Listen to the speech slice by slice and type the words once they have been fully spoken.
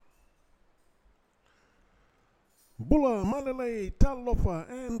Bula Malele Talofa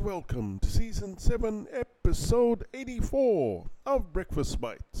and welcome to Season 7, Episode 84 of Breakfast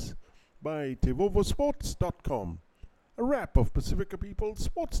Bites by tevovosports.com, a wrap of Pacifica People's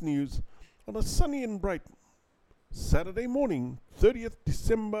sports news on a sunny and bright Saturday morning, 30th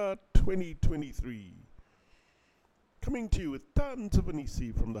December 2023. Coming to you with tons of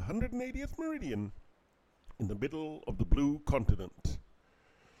Anisi from the 180th Meridian in the middle of the Blue Continent.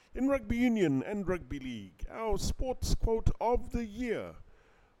 In Rugby Union and Rugby League, our sports quote of the year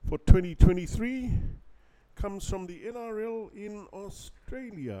for 2023 comes from the NRL in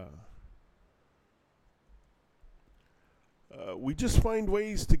Australia. We just find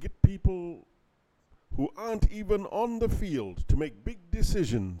ways to get people who aren't even on the field to make big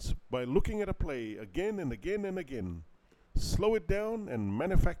decisions by looking at a play again and again and again. Slow it down and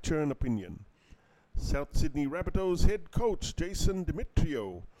manufacture an opinion. South Sydney Rabbitohs head coach Jason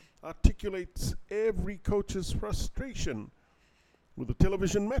Demetrio articulates every coach's frustration with the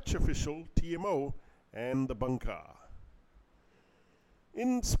television match official, TMO, and the bunker.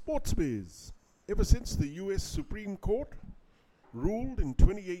 In sports biz, ever since the US Supreme Court ruled in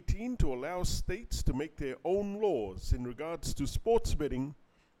 2018 to allow states to make their own laws in regards to sports betting,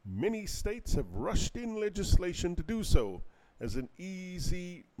 many states have rushed in legislation to do so as an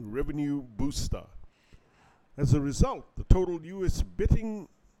easy revenue booster. As a result, the total US betting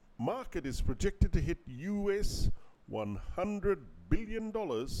market is projected to hit US $100 billion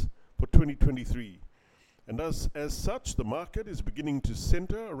for 2023. And as such, the market is beginning to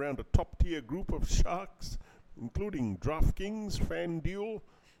center around a top-tier group of sharks, including DraftKings, FanDuel,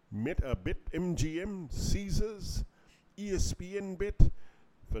 BetMGM, Caesars, ESPN Bet,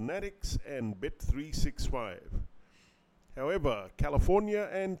 Fanatics, and Bet365. However, California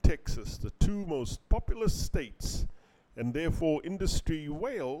and Texas, the two most populous states, and therefore industry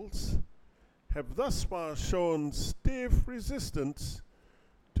whales, have thus far shown stiff resistance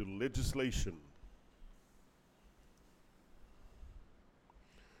to legislation.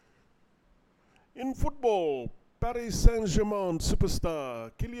 In football, Paris Saint-Germain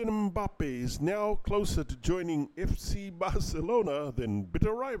superstar Kylian Mbappe is now closer to joining FC Barcelona than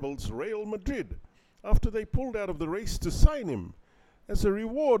bitter rivals Real Madrid after they pulled out of the race to sign him as a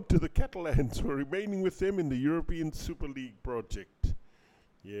reward to the Catalans for remaining with them in the European Super League project.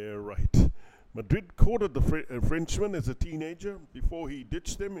 Yeah, right. Madrid courted the Frenchman as a teenager before he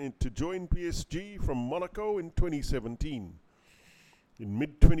ditched them to join PSG from Monaco in 2017. In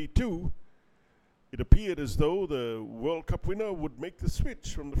mid-22, it appeared as though the World Cup winner would make the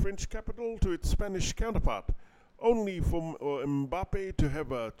switch from the French capital to its Spanish counterpart, only for Mbappe to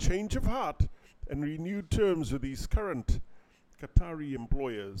have a change of heart and renewed terms with his current Qatari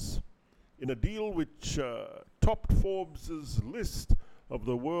employers in a deal which topped Forbes' list of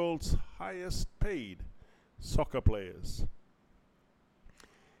the world's highest paid soccer players.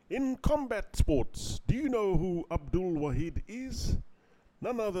 In combat sports, do you know who Abdul Wahid is?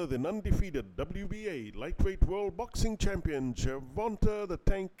 None other than undefeated WBA lightweight world boxing champion Gervonta the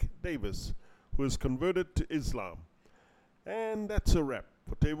Tank Davis, who has converted to Islam. And that's a wrap.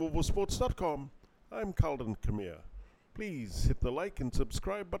 For tevovosports.com, I'm Calden Khmer. Please hit the like and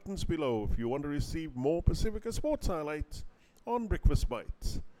subscribe buttons below if you want to receive more Pacifica sports highlights on Breakfast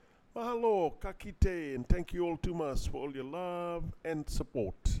Bites. Mahalo, kakite, and thank you all too much for all your love and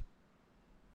support.